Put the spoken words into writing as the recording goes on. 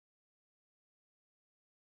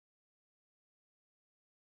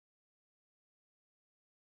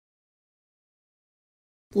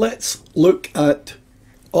Let's look at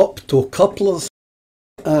optocouplers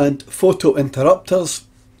and photo interrupters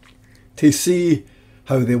to see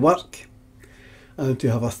how they work and to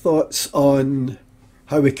have our thoughts on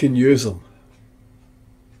how we can use them.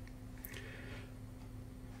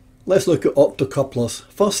 Let's look at optocouplers.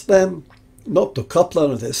 First then, an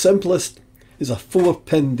optocoupler at its simplest is a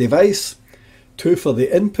 4-pin device, 2 for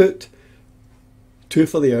the input, 2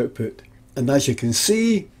 for the output. And as you can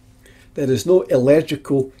see, there is no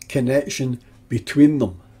electrical connection between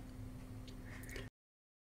them.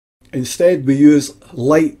 Instead, we use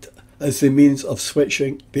light as the means of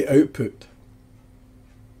switching the output.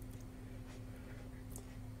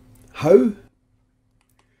 How?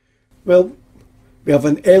 Well, we have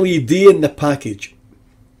an LED in the package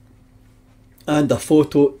and a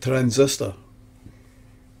photo transistor.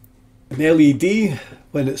 An LED,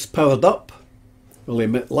 when it's powered up, will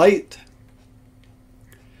emit light.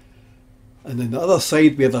 And on the other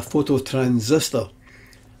side we have a photo transistor.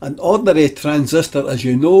 An ordinary transistor, as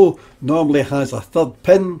you know, normally has a 3rd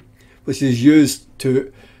pin which is used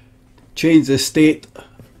to change the state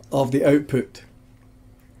of the output.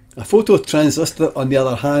 A photo transistor, on the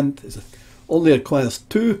other hand, only requires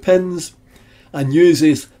 2 pins and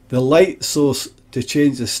uses the light source to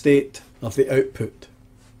change the state of the output.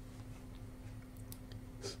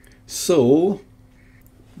 So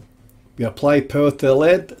we apply power to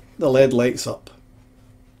the LED lights up.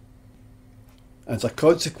 As a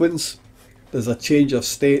consequence, there's a change of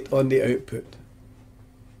state on the output.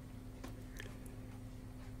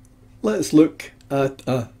 Let's look at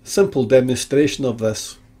a simple demonstration of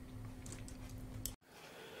this.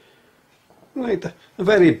 Right, a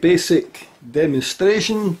very basic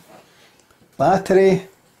demonstration. Battery,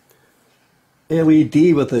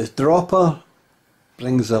 LED with its dropper,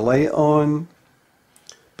 brings the light on.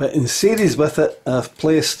 But in series with it, I've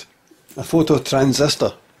placed a photo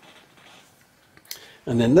transistor.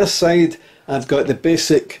 And on this side, I've got the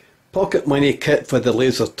basic pocket money kit for the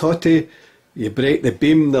laser totty. You break the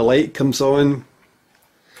beam, the light comes on.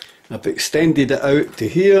 I've extended it out to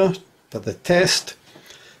here for the test.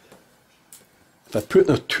 If I put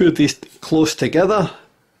the 2 of these close together,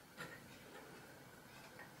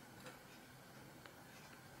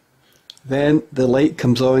 then the light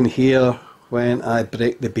comes on here when I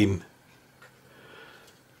break the beam.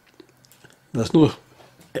 There's no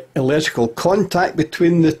electrical contact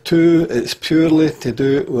between the 2, it's purely to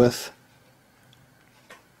do with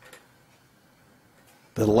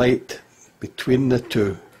the light between the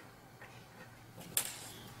 2.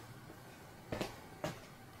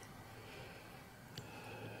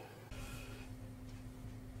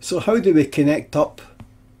 So how do we connect up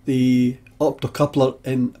the optocoupler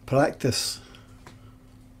in practice?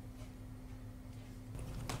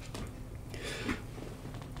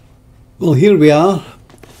 Well, here we are.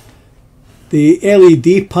 The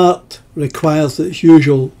LED part requires its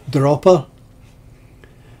usual dropper,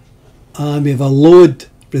 and we have a load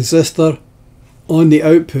resistor on the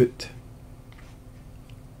output.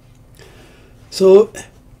 So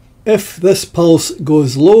if this pulse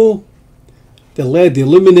goes low, the LED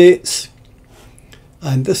illuminates,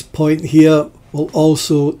 and this point here will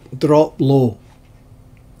also drop low.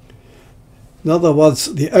 In other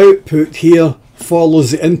words, the output here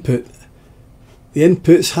follows the input. The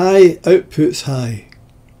input's high, output's high.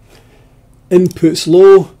 Input's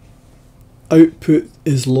low, output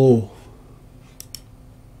is low.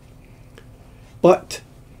 But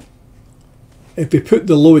if we put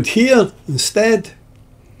the load here instead,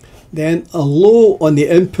 then a low on the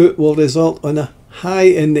input will result in a high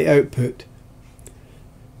in the output.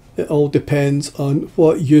 It all depends on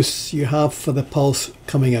what use you have for the pulse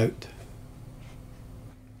coming out.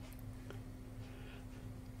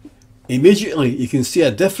 Immediately you can see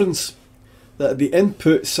a difference, that the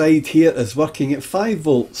input side here is working at 5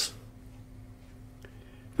 volts,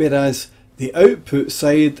 whereas the output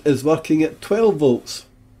side is working at 12 volts,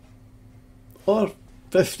 or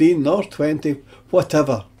 15 or 20,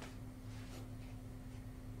 whatever.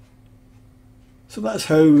 So that's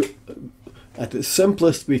how, at its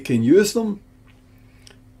simplest, we can use them.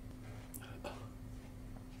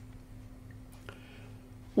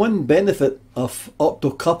 One benefit of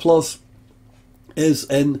optocouplers is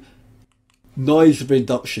in noise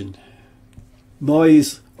reduction.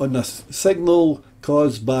 Noise on a signal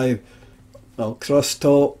caused by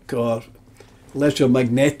crosstalk or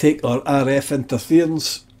electromagnetic or RF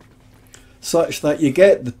interference, such that you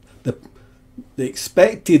get the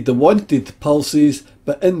expected, the wanted pulses,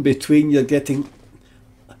 but in between you're getting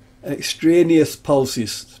extraneous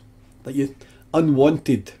pulses that you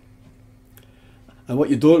unwanted. And what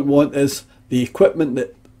you don't want is the equipment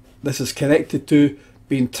that this is connected to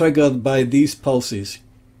being triggered by these pulses.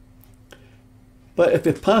 But if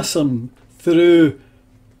we pass them through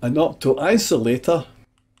an opto-isolator,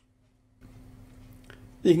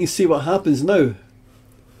 you can see what happens now.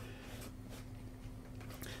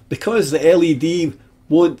 Because the LED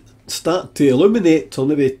won't start to illuminate till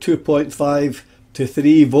maybe 2.5 to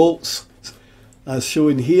 3 volts as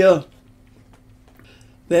shown here,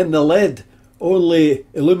 then the LED only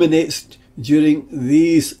illuminates during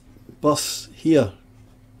these bursts here.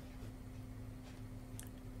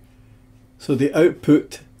 So the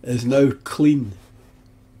output is now clean.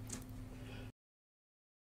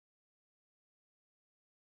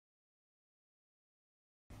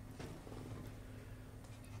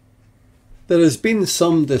 There has been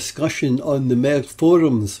some discussion on the MERG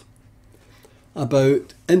forums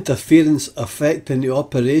about interference affecting the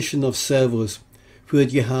operation of servos, where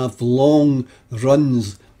you have long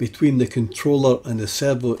runs between the controller and the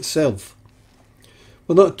servo itself.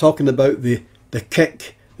 We're not talking about the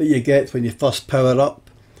kick that you get when you first power up,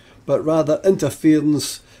 but rather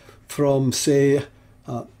interference from, say,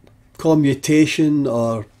 commutation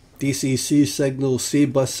or DCC signals,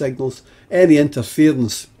 C-bus signals, any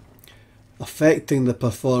interference affecting the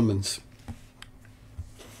performance.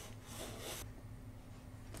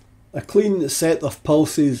 A clean set of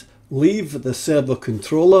pulses leave the servo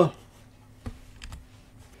controller,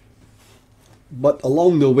 but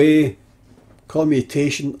along the way,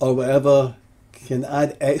 commutation or whatever can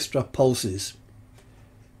add extra pulses.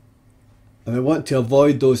 And we want to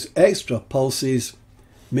avoid those extra pulses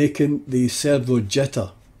making the servo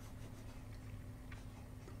jitter.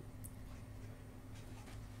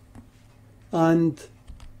 And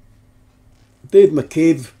Dave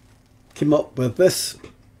McCabe came up with this.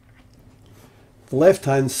 The left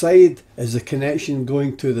hand side is the connection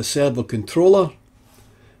going to the servo controller.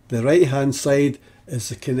 The right hand side is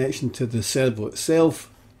the connection to the servo itself.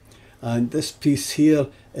 And this piece here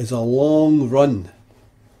is a long run.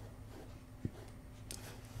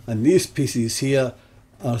 And these pieces here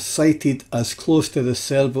are sighted as close to the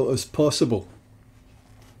servo as possible.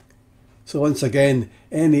 So once again,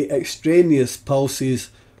 any extraneous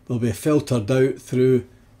pulses will be filtered out through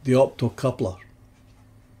the optocoupler.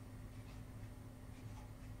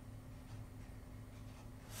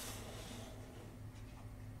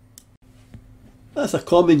 That's a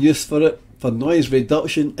common use for it, for noise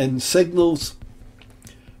reduction in signals,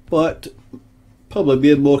 but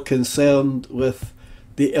probably we're more concerned with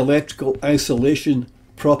the electrical isolation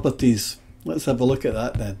properties. Let's have a look at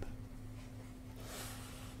that then.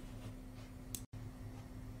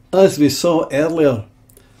 As we saw earlier,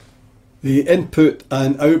 the input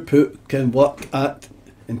and output can work at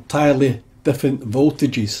entirely different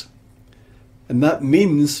voltages, and that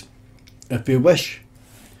means if we wish,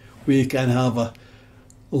 we can have a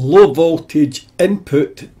low voltage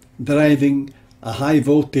input driving a high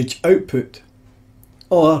voltage output,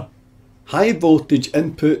 or high voltage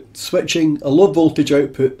input switching a low voltage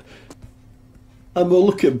output, and we'll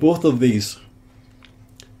look at both of these.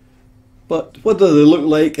 But what do they look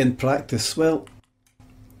like in practice? Well,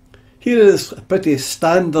 here is a pretty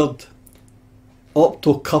standard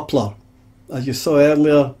optocoupler. As you saw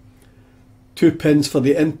earlier, 2 pins for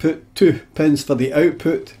the input, 2 pins for the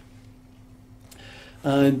output,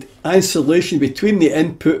 and isolation between the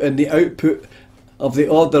input and the output of the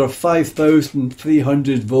order of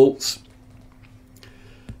 5,300 volts.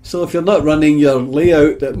 So if you're not running your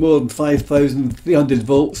layout at more than 5,300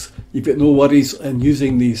 volts, you've got no worries in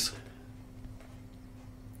using these.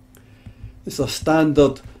 It's a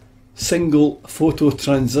standard single photo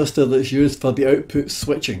transistor that's used for the output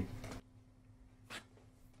switching.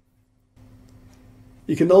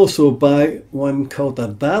 You can also buy one called a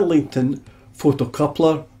Darlington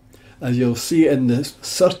photocoupler. As you'll see in the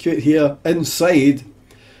circuit here inside,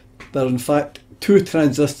 there are in fact 2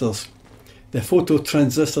 transistors. The photo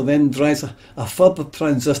transistor then drives a further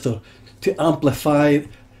transistor to amplify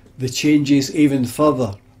the changes even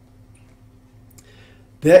further.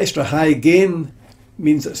 The extra high gain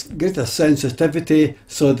means it's greater sensitivity,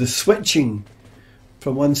 so the switching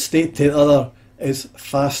from one state to the other is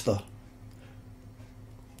faster.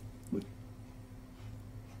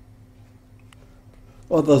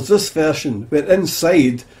 Or there's this version where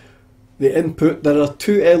inside the input there are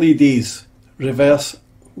 2 LEDs reverse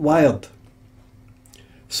wired.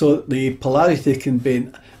 So the polarity can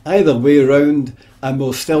be either way around and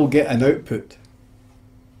we'll still get an output.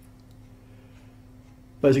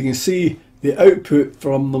 But as you can see, the output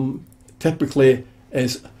from them typically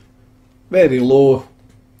is very low,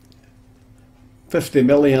 50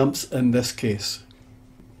 milliamps in this case.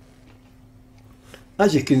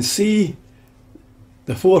 As you can see,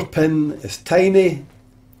 the 4 pin is tiny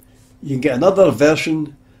You can get another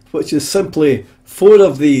version which is simply 4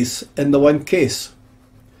 of these in the one case.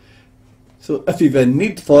 So if you've a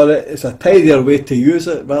need for it, it's a tidier way to use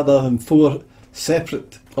it rather than 4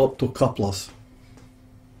 separate optocouplers.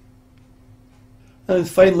 And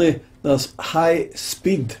finally, there's high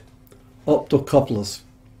speed optocouplers,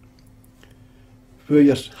 where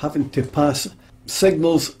you're having to pass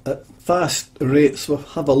signals at fast rates. We'll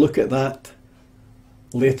have a look at that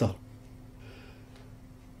later.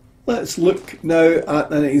 Let's look now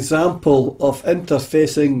at an example of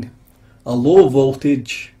interfacing a low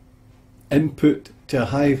voltage input to a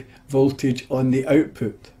high voltage on the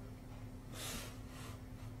output.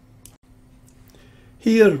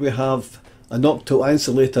 Here we have an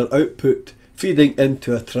opto-insulator output feeding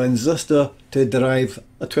into a transistor to drive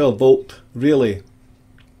a 12 volt relay.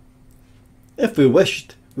 If we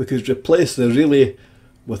wished, we could replace the relay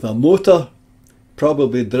with a motor,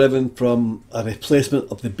 probably driven from a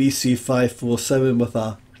replacement of the BC547 with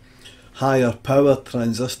a higher power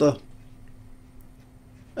transistor.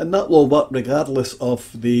 And that will work regardless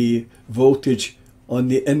of the voltage on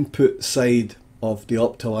the input side of the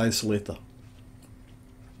opto-insulator.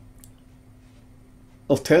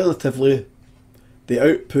 Alternatively, the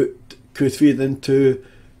output could feed into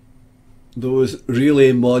those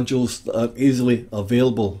relay modules that are easily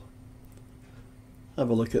available. Have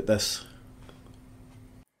a look at this.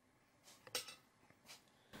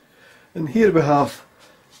 And here we have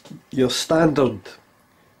your standard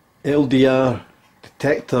LDR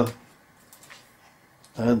detector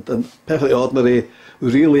and a perfectly ordinary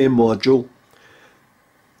relay module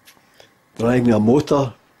driving a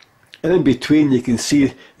motor, and in between you can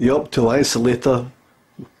see the opto-insulator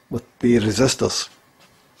with the resistors.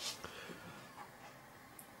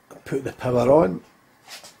 Put the power on.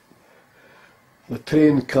 The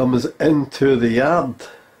train comes into the yard.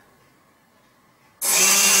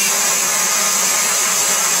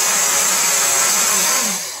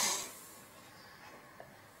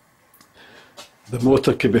 The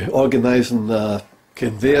motor could be organised in a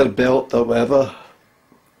conveyor belt or whatever,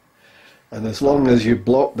 and as long as you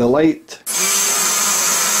block the light,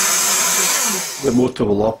 the motor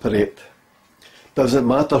will operate. Doesn't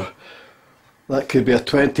matter. That could be a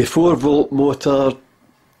 24 volt motor,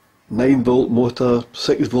 9 volt motor,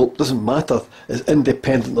 6 volt, doesn't matter. It's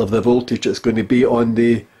independent of the voltage it's going to be on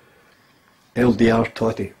the LDR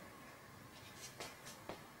totty.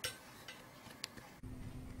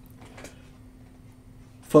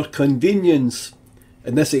 For convenience,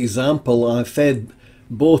 in this example I fed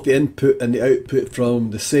both the input and the output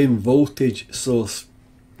from the same voltage source,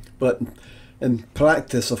 but in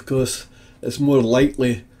practice, of course, it's more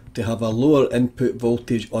likely to have a lower input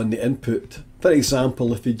voltage on the input. For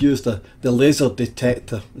example, if you used the laser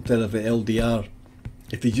detector instead of the LDR,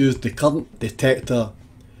 if you used the current detector,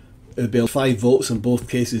 it would be 5 volts in both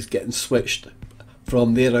cases getting switched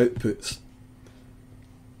from their outputs.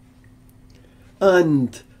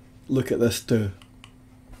 And look at this too.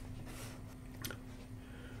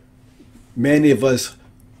 Many of us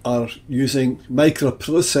are using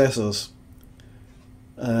microprocessors,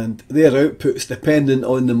 and their outputs, depending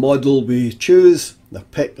on the model we choose, the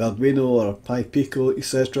PIC, Arduino or Pi Pico,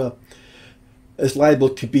 etc., is liable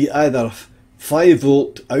to be either a 5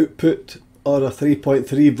 volt output or a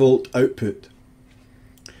 3.3 volt output.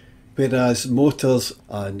 Whereas motors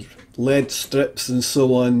and LED strips and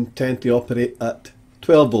so on tend to operate at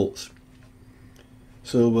 12 volts.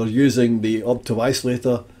 So we're using the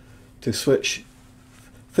opto-isolator to switch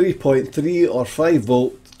 3.3 or 5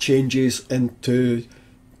 volt changes into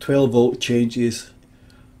 12 volt changes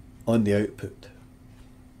on the output.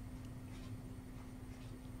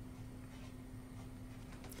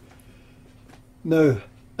 Now,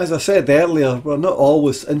 as I said earlier, we're not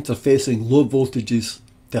always interfacing low voltages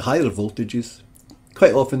to higher voltages.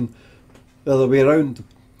 Quite often the other way around,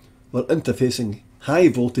 we're interfacing high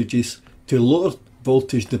voltages to lower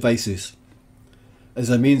voltage devices as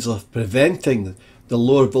a means of preventing the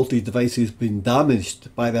lower voltage devices being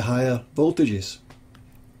damaged by the higher voltages.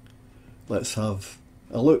 Let's have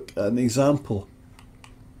a look at an example.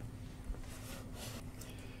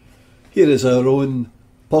 Here is our own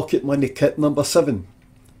pocket money kit number 7,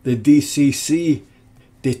 the DCC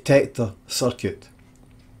detector circuit.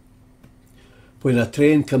 When a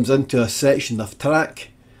train comes into a section of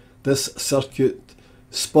track, this circuit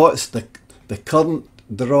spots the current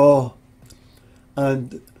draw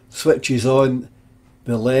and switches on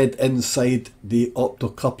the LED inside the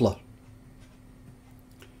optocoupler.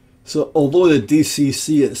 So although the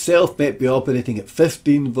DCC itself might be operating at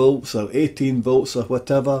 15 volts or 18 volts or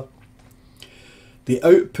whatever, the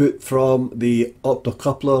output from the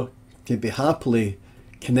optocoupler can be happily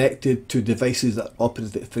connected to devices that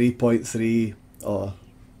operate at 3.3 or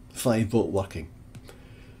 5 volt working,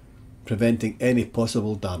 preventing any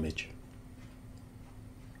possible damage.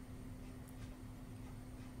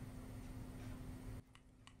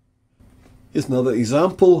 Here's another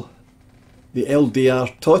example. The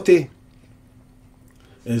LDR TOTI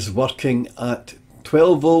is working at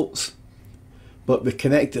 12 volts, but we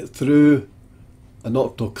connect it through an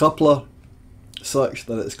optocoupler such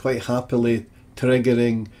that it's quite happily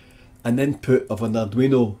triggering an input of an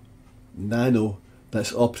Arduino Nano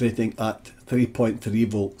that's operating at 3.3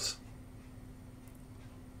 volts.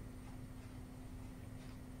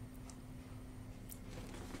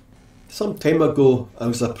 Some time ago I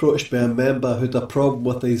was approached by a member who had a problem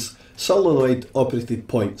with his solenoid operated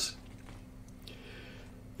points.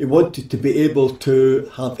 He wanted to be able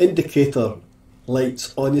to have indicator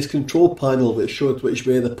lights on his control panel which showed which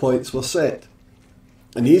way the points were set.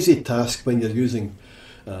 An easy task when you're using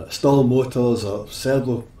stall motors or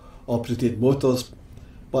servo operated motors,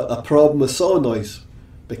 but a problem with solenoids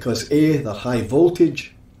because A, they're high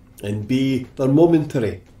voltage, and B, they're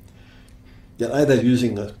momentary. You're either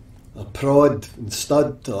using a prod and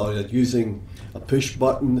stud, or you're using a push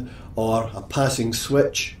button or a passing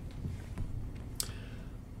switch.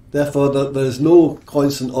 Therefore there is no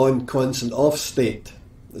constant on, constant off state.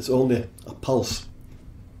 It's only a pulse.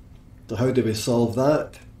 So how do we solve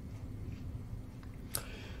that?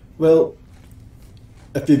 Well,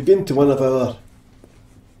 if you've been to one of our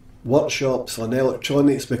workshops on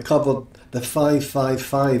electronics, we covered the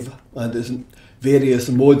 555 and its various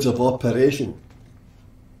modes of operation.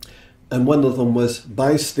 And one of them was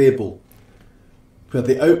bistable, where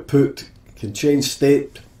the output can change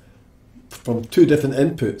state from two different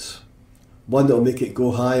inputs. One that will make it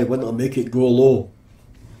go high, one that will make it go low.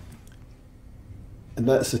 And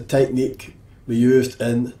that's the technique we used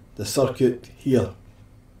in the circuit here.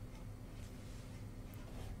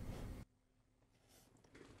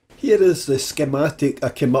 Here is the schematic I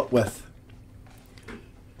came up with.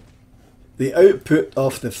 The output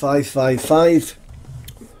of the 555,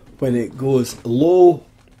 when it goes low,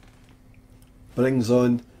 brings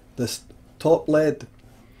on this top LED.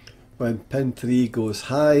 When pin 3 goes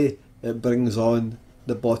high, it brings on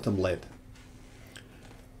the bottom LED.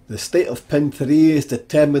 The state of pin 3 is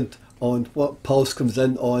determined on what pulse comes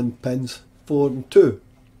in on pins 4 and 2.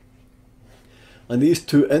 And these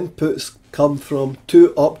two inputs come from two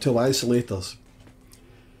opto-isolators,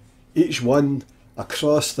 each one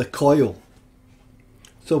across the coil.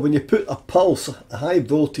 So when you put a pulse, a high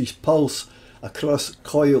voltage pulse, across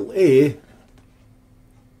coil A,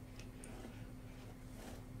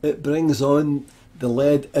 it brings on the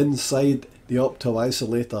LED inside the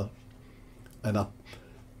opto-isolator, and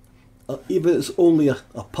even if it's only a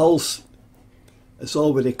pulse, it's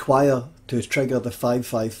all we require to trigger the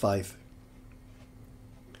 555.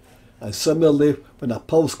 And similarly, when a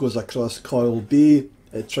pulse goes across coil B,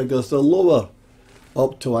 it triggers the lower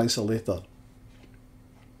opto-isolator.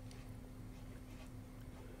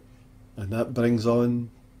 And that brings on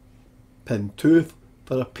pin 2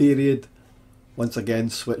 for a period, once again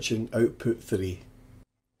switching output 3.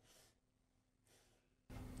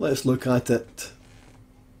 Let's look at it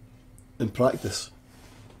in practice.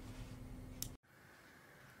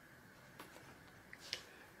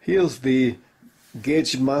 Here's the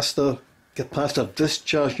gauge master capacitor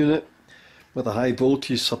discharge unit with a high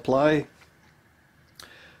voltage supply,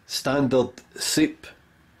 standard SEEP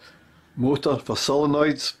motor for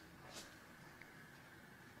solenoids.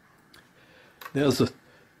 There's a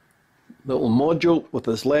little module with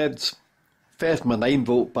its LEDs, fed from a 9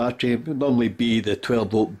 volt battery. It would normally be the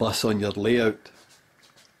 12 volt bus on your layout.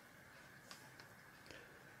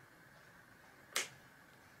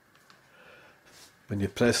 When you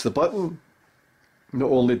press the button, not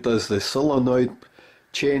only does the solenoid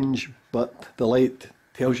change, but the light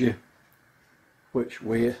tells you which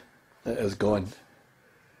way it has gone.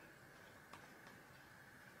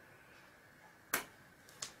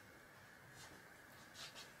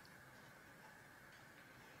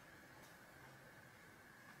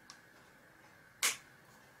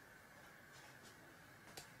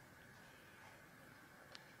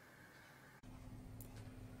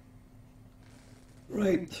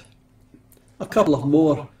 Right, a couple of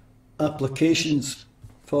more applications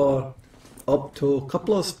for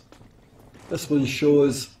optocouplers. This one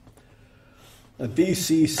shows a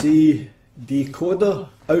VCC decoder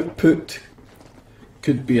output,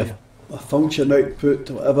 could be a function output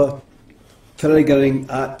or whatever, triggering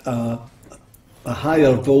at a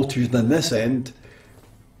higher voltage than this end.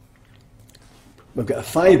 We've got a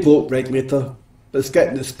 5 volt regulator, but it's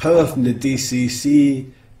getting its power from the DCC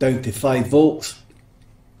down to 5 volts.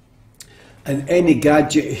 And any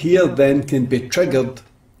gadget here then can be triggered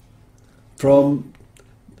from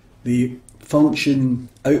the function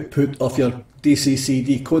output of your DCC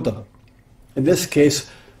decoder. In this case,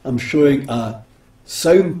 I'm showing a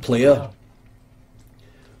sound player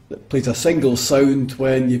that plays a single sound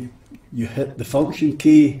when you hit the function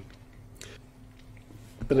key.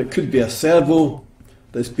 But it could be a servo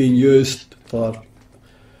that's being used for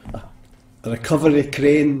a recovery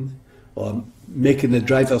crane, or making the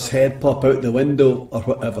driver's head pop out the window, or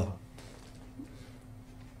whatever.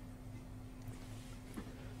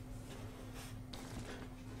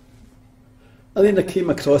 And then I came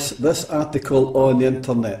across this article on the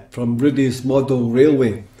internet from Rudy's Model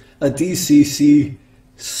Railway, a DCC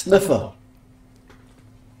sniffer,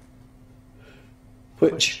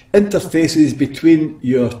 which interfaces between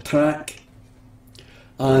your track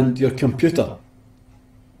and your computer.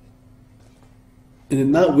 And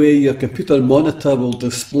in that way, your computer monitor will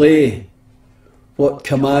display what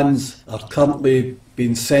commands are currently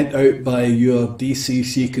being sent out by your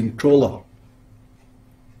DCC controller.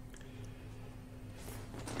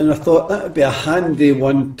 And I thought that would be a handy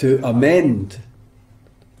one to amend,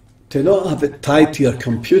 to not have it tied to your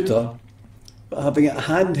computer, but having it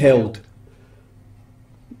handheld,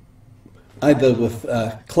 either with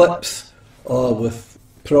clips or with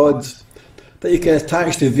prods, that you can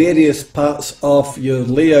attach to various parts of your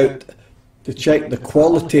layout to check the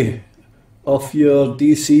quality of your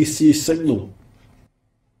DCC signal.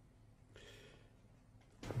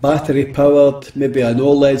 Battery powered, maybe an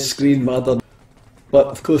OLED screen rather. But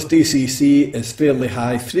of course DCC is fairly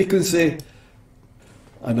high frequency,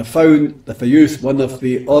 and I found if I used one of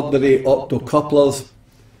the ordinary optocouplers,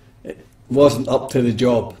 it wasn't up to the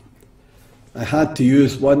job. I had to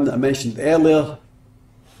use one I mentioned earlier,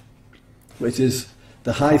 which is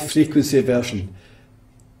the high frequency version.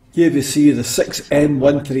 Here we see the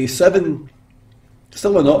 6N137,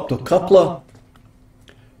 still an optocoupler,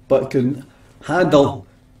 but can handle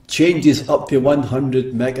changes up to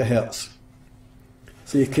 100 megahertz.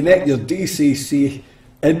 So you connect your DCC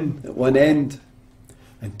in at one end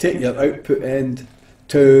and take your output end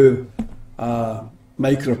to a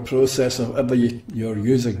microprocessor, whatever you're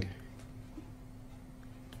using.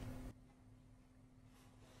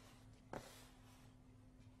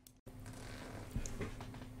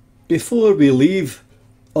 Before we leave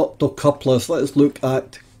optocouplers, let's look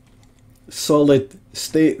at solid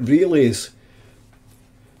state relays.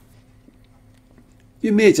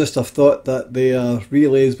 You may just have thought that they are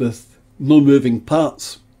relays with no moving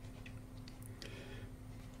parts.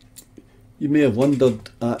 You may have wondered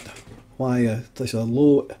at why such a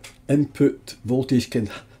low input voltage can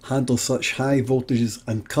handle such high voltages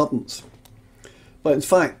and currents. But in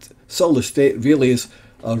fact, solid state relays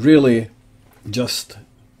are really just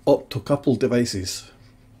optocoupled devices.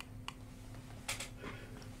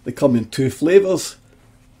 They come in two flavours.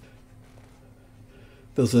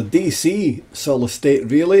 There's a DC solid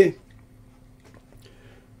state relay,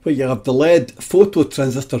 where you have the lead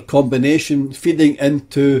phototransistor combination feeding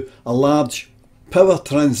into a large power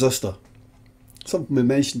transistor, something we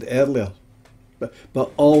mentioned earlier,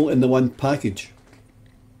 but all in the one package.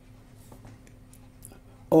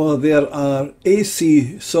 Or there are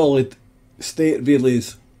AC solid state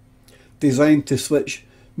relays designed to switch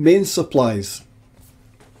main supplies.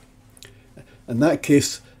 In that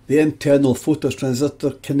case, the internal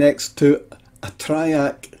phototransistor connects to a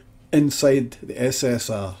triac inside the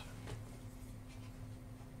SSR.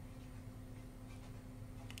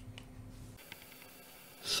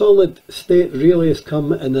 Solid state relays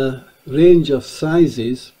come in a range of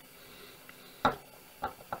sizes.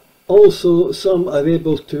 Also, some are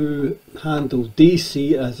able to handle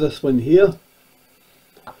DC, as this one here,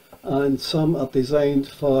 and some are designed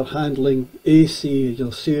for handling AC, as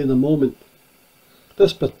you'll see in a moment.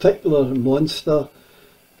 This particular monster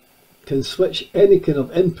can switch any kind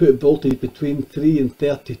of input voltage between 3 and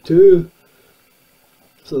 32,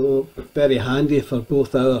 so very handy for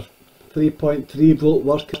both our 3.3 volt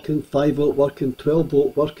working, 5 volt working, 12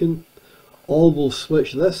 volt working. All will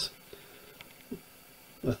switch this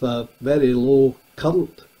with a very low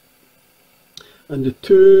current, and the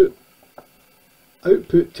two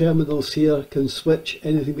output terminals here can switch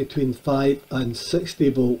anything between 5 and 60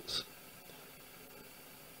 volts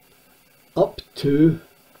up to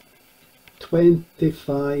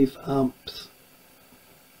 25 amps.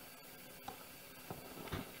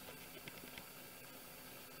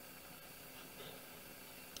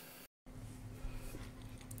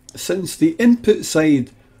 Since the input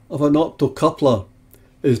side of an optocoupler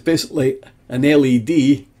is basically an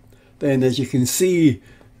LED, then as you can see,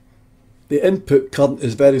 the input current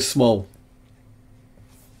is very small.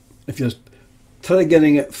 If you're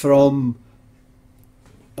triggering it from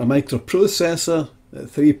a microprocessor at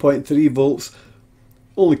 3.3 volts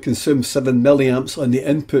only consumes 7 milliamps on the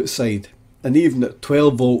input side, and even at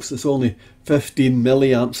 12 volts it's only 15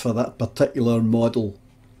 milliamps for that particular model.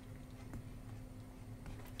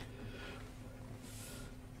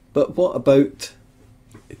 But what about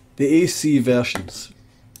the AC versions?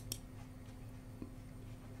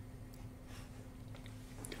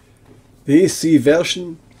 The AC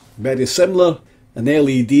version, very similar, an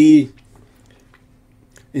LED.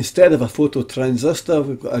 Instead of a phototransistor,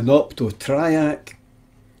 we've got an optotriac.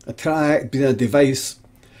 A triac being a device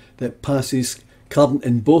that passes current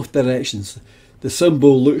in both directions. The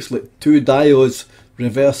symbol looks like two diodes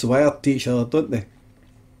reverse wired to each other, don't they?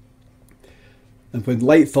 And when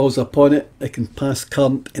light falls upon it, it can pass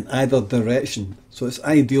current in either direction. So it's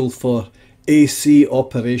ideal for AC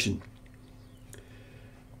operation.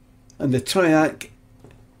 And the triac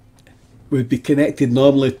would be connected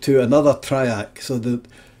normally to another triac. So the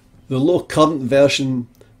low current version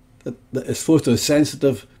that is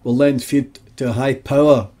photosensitive will then feed to a high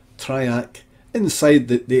power triac inside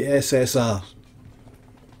the SSR.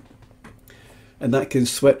 And that can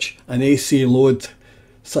switch an AC load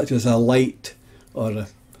such as a light or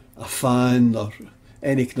a fan or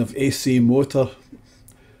any kind of AC motor.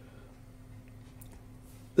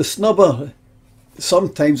 The snubber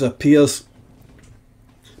sometimes appears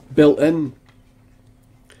built in.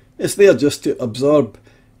 It's there just to absorb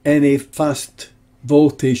any fast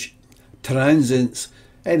voltage transients,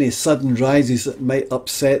 any sudden rises that might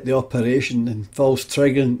upset the operation and false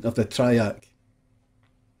triggering of the triac.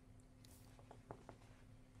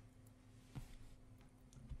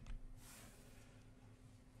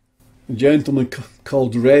 A gentleman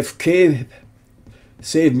called Rev K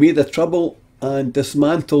saved me the trouble and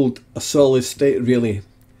dismantled a solid state relay.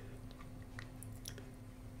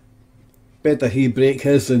 Better he break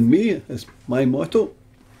his than me is my motto.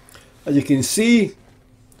 As you can see,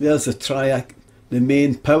 there's the triac, the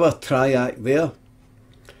main power triac there,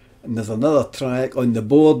 and there's another triac on the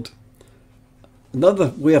board. Another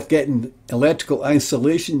way of getting electrical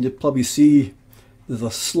isolation, you probably see there's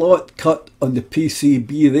a slot cut on the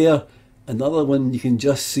PCB there, another one you can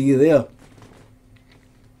just see there.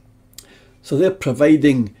 So they're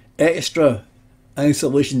providing extra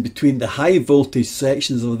isolation between the high voltage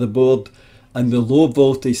sections of the board and the low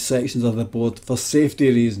voltage sections of the board for safety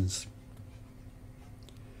reasons.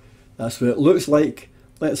 That's what it looks like.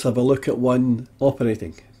 Let's have a look at one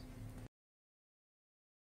operating.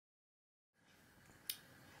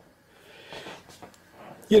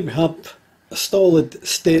 Here we have a solid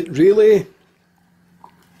state relay.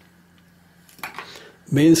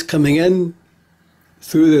 Mains coming in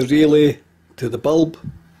through the relay to the bulb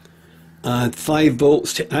and 5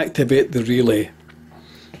 volts to activate the relay.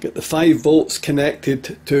 Get the 5 volts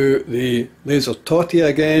connected to the laser totty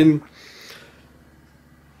again.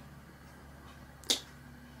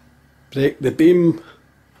 Break the beam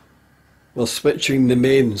while switching the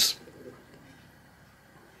mains.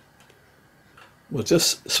 We're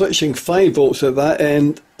just switching 5 volts at that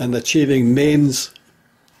end and achieving mains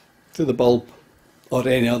to the bulb or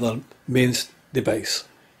any other mains device.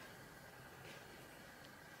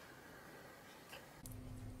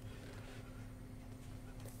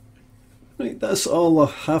 Right, that's all I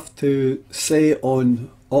have to say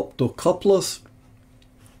on optocouplers.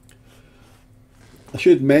 I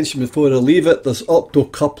should mention before I leave it, there's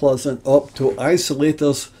optocouplers and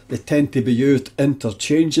optoisolators. They tend to be used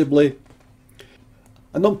interchangeably.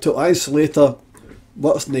 An optoisolator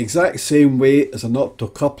works in the exact same way as an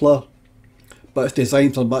optocoupler, but it's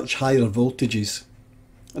designed for much higher voltages.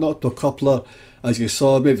 An optocoupler, as you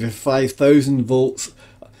saw, maybe 5,000 volts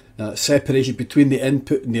separation between the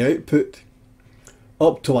input and the output.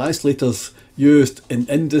 Optoisolators used in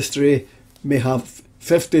industry may have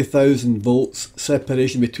 50,000 volts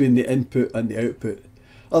separation between the input and the output.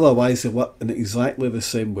 Otherwise they work in exactly the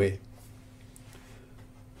same way.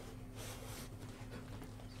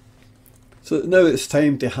 So now it's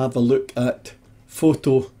time to have a look at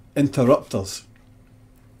photo interrupters.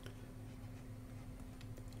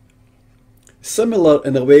 Similar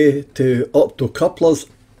in a way to optocouplers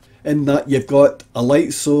in that you've got a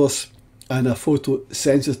light source and a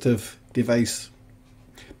photosensitive device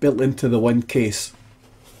built into the one case.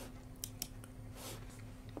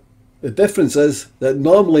 The difference is that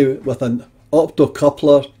normally with an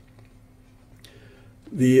optocoupler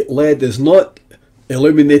the LED is not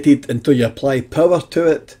illuminated until you apply power to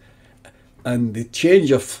it, and the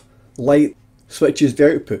change of light switches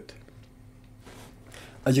the output.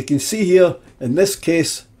 As you can see here, in this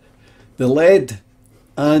case the LED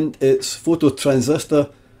and its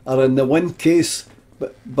phototransistor are in the one case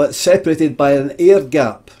but separated by an air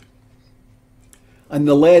gap, and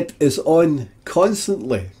the LED is on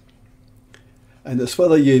constantly, and it's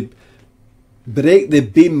whether you break the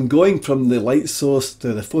beam going from the light source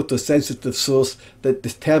to the photosensitive source that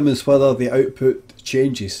determines whether the output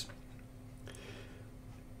changes.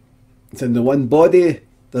 It's in the one body,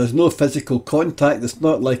 there's no physical contact, it's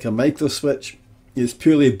not like a micro switch, it's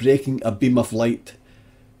purely breaking a beam of light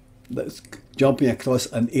that's jumping across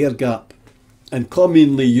an air gap, and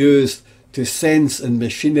commonly used to sense in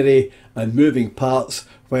machinery and moving parts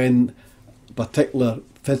when a particular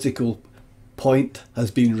physical point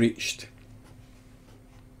has been reached.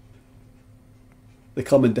 They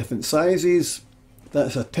come in different sizes.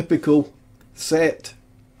 That's a typical set.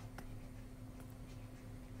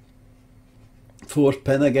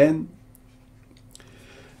 4-pin again.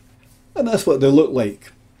 And that's what they look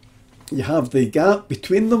like. You have the gap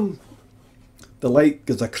between them. The light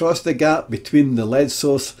goes across the gap between the LED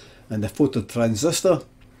source and the phototransistor.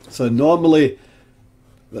 So normally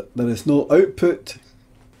there is no output.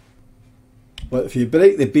 But if you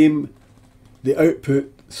break the beam, the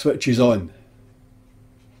output switches on.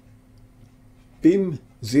 Beam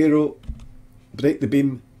 0, break the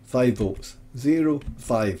beam 5 volts. 0,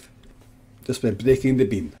 5. Just by breaking the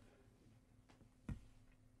beam.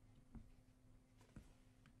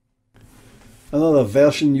 Another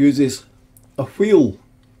version uses a wheel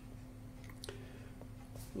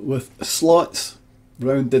with slots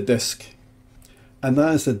round the disc, and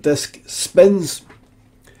as the disc spins,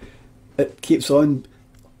 it keeps on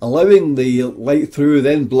allowing the light through,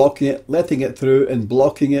 then blocking it, letting it through and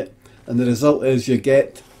blocking it, and the result is you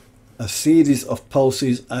get a series of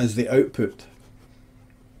pulses as the output.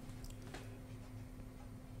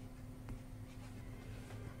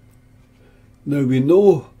 Now we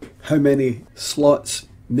know how many slots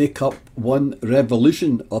make up one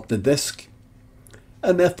revolution of the disc,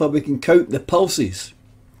 and therefore we can count the pulses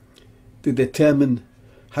to determine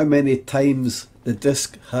how many times the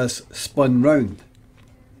disc has spun round.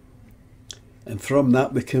 And from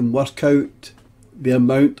that we can work out the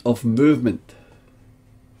amount of movement.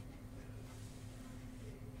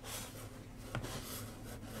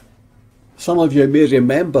 Some of you may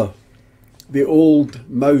remember the old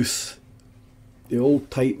mouse, the old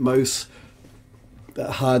type mouse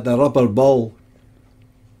that had a rubber ball.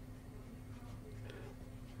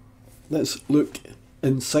 Let's look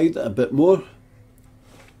inside it a bit more.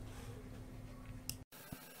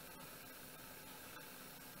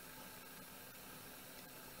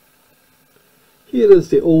 Here is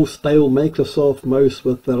the old style Microsoft mouse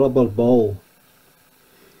with the rubber ball.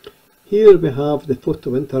 Here we have the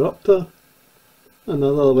photo interrupter,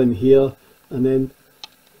 another one here, and then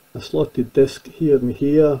a slotted disc here and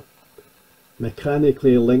here,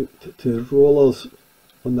 mechanically linked to rollers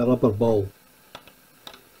on the rubber ball.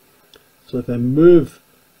 So if I move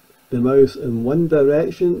the mouse in one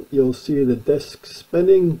direction, you'll see the disc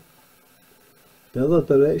spinning. The other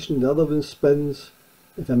direction, the other one spins.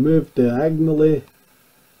 If I move diagonally,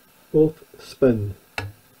 both spin.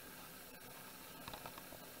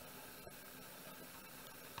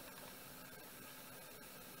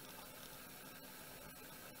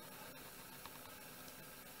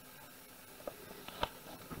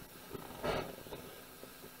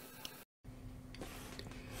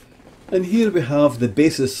 And here we have the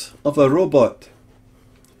basis of a robot.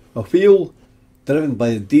 A wheel driven by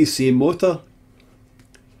a DC motor,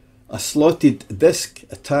 a slotted disc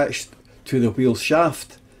attached to the wheel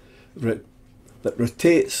shaft that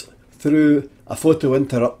rotates through a photo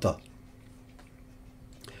interrupter.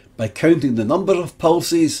 By counting the number of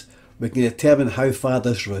pulses, we can determine how far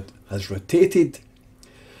this has rotated,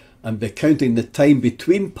 and by counting the time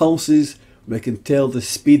between pulses, we can tell the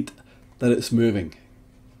speed that it's moving.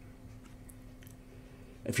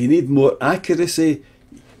 If you need more accuracy,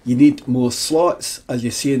 you need more slots, as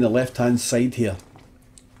you see on the left hand side here.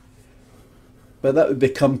 But that would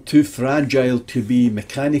become too fragile to be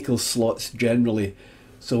mechanical slots generally.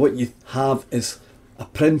 So what you have is a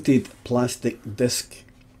printed plastic disc,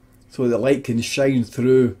 so the light can shine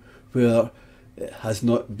through where it has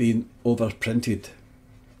not been overprinted.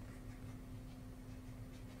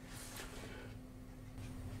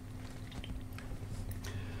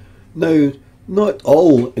 Now, not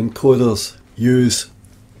all encoders use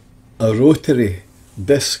a rotary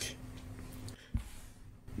disc.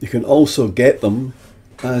 You can also get them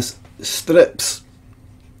as strips,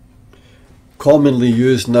 commonly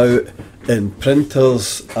used now in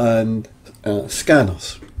printers and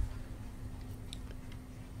scanners.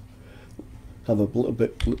 Have a little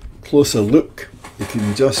bit closer look. You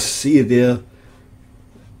can just see there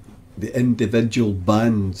the individual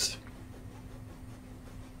bands.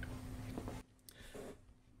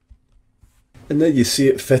 And then you see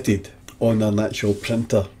it fitted on an actual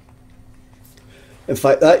printer. In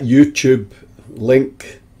fact, that YouTube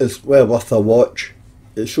link is well worth a watch.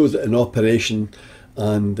 It shows it in operation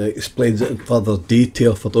and explains it in further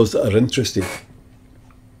detail for those that are interested.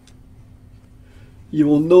 You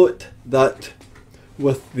will note that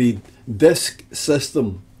with the disc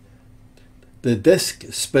system, the disc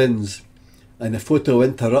spins and the photo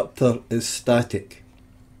interrupter is static.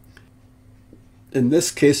 In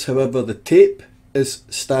this case, however, the tape is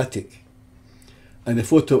static and the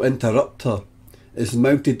photo interrupter is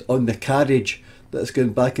mounted on the carriage that's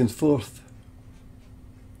going back and forth.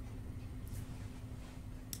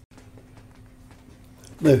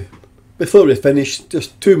 Now, before we finish,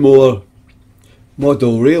 just two more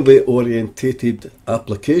model railway orientated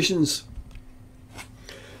applications.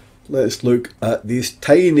 Let's look at these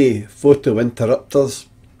tiny photo interrupters.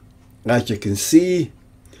 As you can see,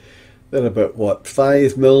 they're about what,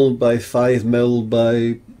 5mm by 5mm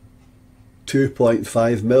by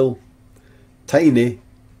 2.5mm, tiny,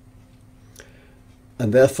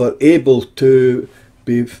 and therefore able to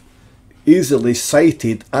be easily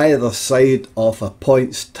sighted either side of a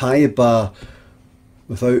points tie bar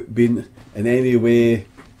without being in any way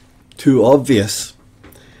too obvious.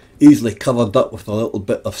 Easily covered up with a little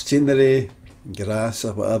bit of scenery, grass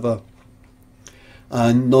or whatever,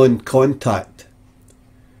 and non-contact.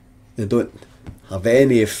 They don't have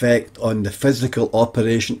any effect on the physical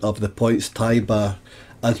operation of the points tie bar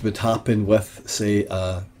as would happen with, say,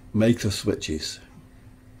 micro switches.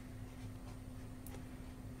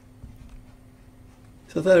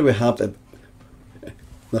 So there we have it.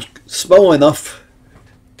 They're small enough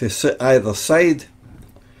to sit either side,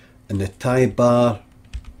 and the tie bar,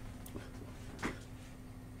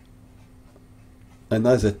 and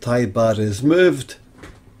as the tie bar is moved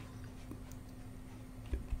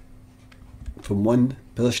from one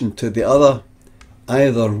position to the other,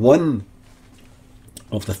 either one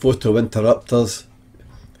of the photo interrupters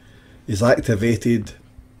is activated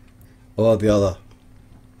or the other.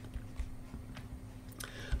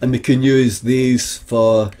 And we can use these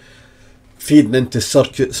for feeding into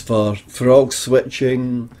circuits for frog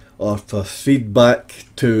switching or for feedback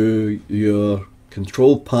to your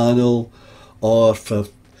control panel or for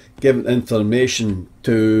giving information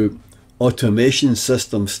to automation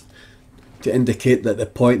systems to indicate that the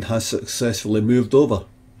point has successfully moved over,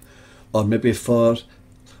 or maybe for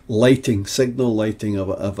lighting, signal lighting or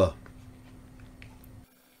whatever.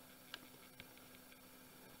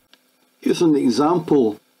 Here's an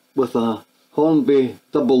example with a Hornby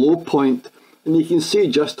 00 point, and you can see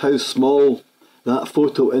just how small that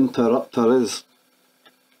photo interrupter is.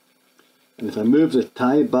 And if I move the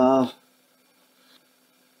tie bar,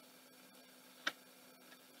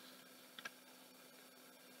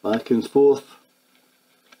 back and forth,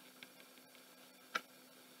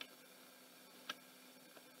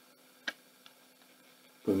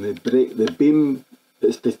 when they break the beam,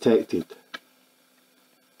 it's detected.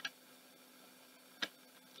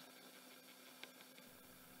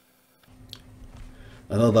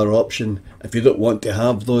 Another option, if you don't want to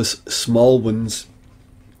have those small ones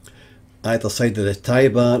either side of the tie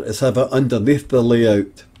bar, is have it underneath the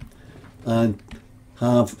layout and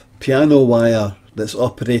have piano wire that's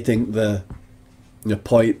operating the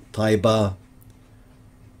point tie bar,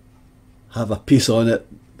 have a piece on it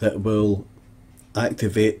that will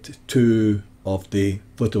activate two of the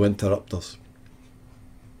photo interrupters.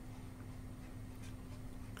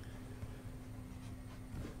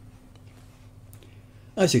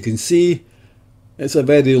 As you can see, it's a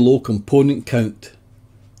very low component count.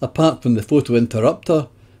 Apart from the photo interrupter,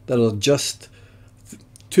 there are just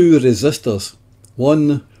two resistors,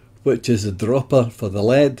 one which is the dropper for the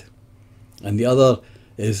LED and the other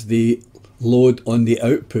is the load on the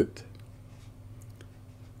output.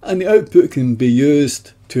 And the output can be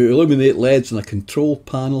used to illuminate LEDs on a control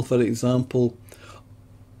panel, for example,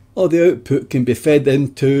 or the output can be fed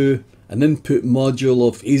into an input module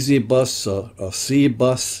of EasyBus or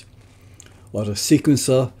C-Bus or a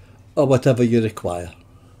sequencer or whatever you require.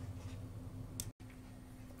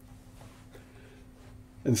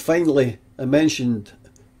 And finally, I mentioned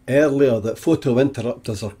earlier that photo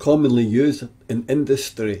interrupters are commonly used in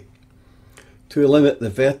industry to limit the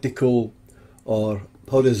vertical or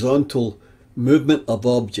horizontal movement of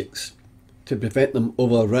objects to prevent them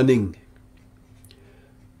overrunning.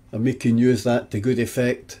 And we can use that to good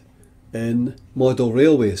effect in model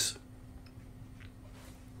railways.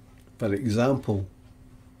 For example,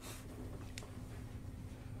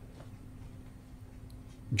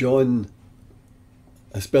 John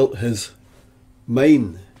has built his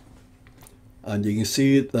mine, and you can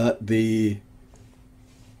see that the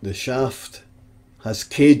shaft has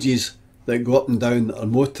cages that go up and down that are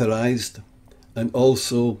motorised, and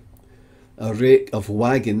also a rake of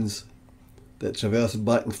wagons that traverse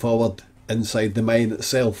back and forward inside the mine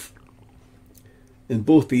itself. In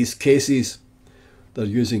both these cases, they're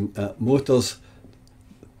using motors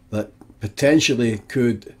that potentially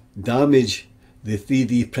could damage the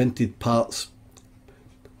 3D printed parts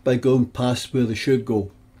by going past where they should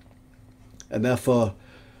go. And therefore,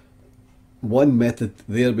 one method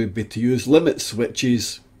there would be to use limit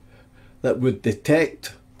switches that would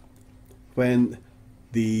detect when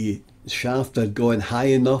the shaft had gone high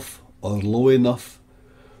enough or low enough,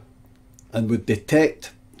 and would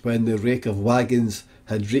detect when the rake of wagons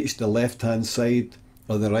had reached the left hand side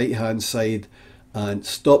or the right hand side, and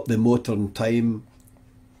stop the motor in time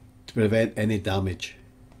to prevent any damage.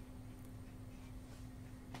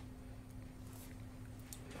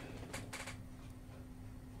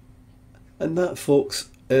 And that, folks,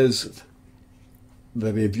 is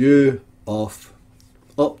the review of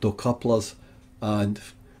optocouplers and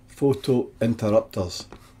photo interrupters.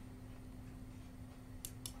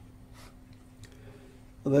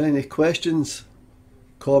 Are there any questions,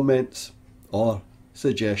 comments or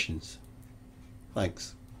suggestions?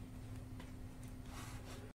 Thanks.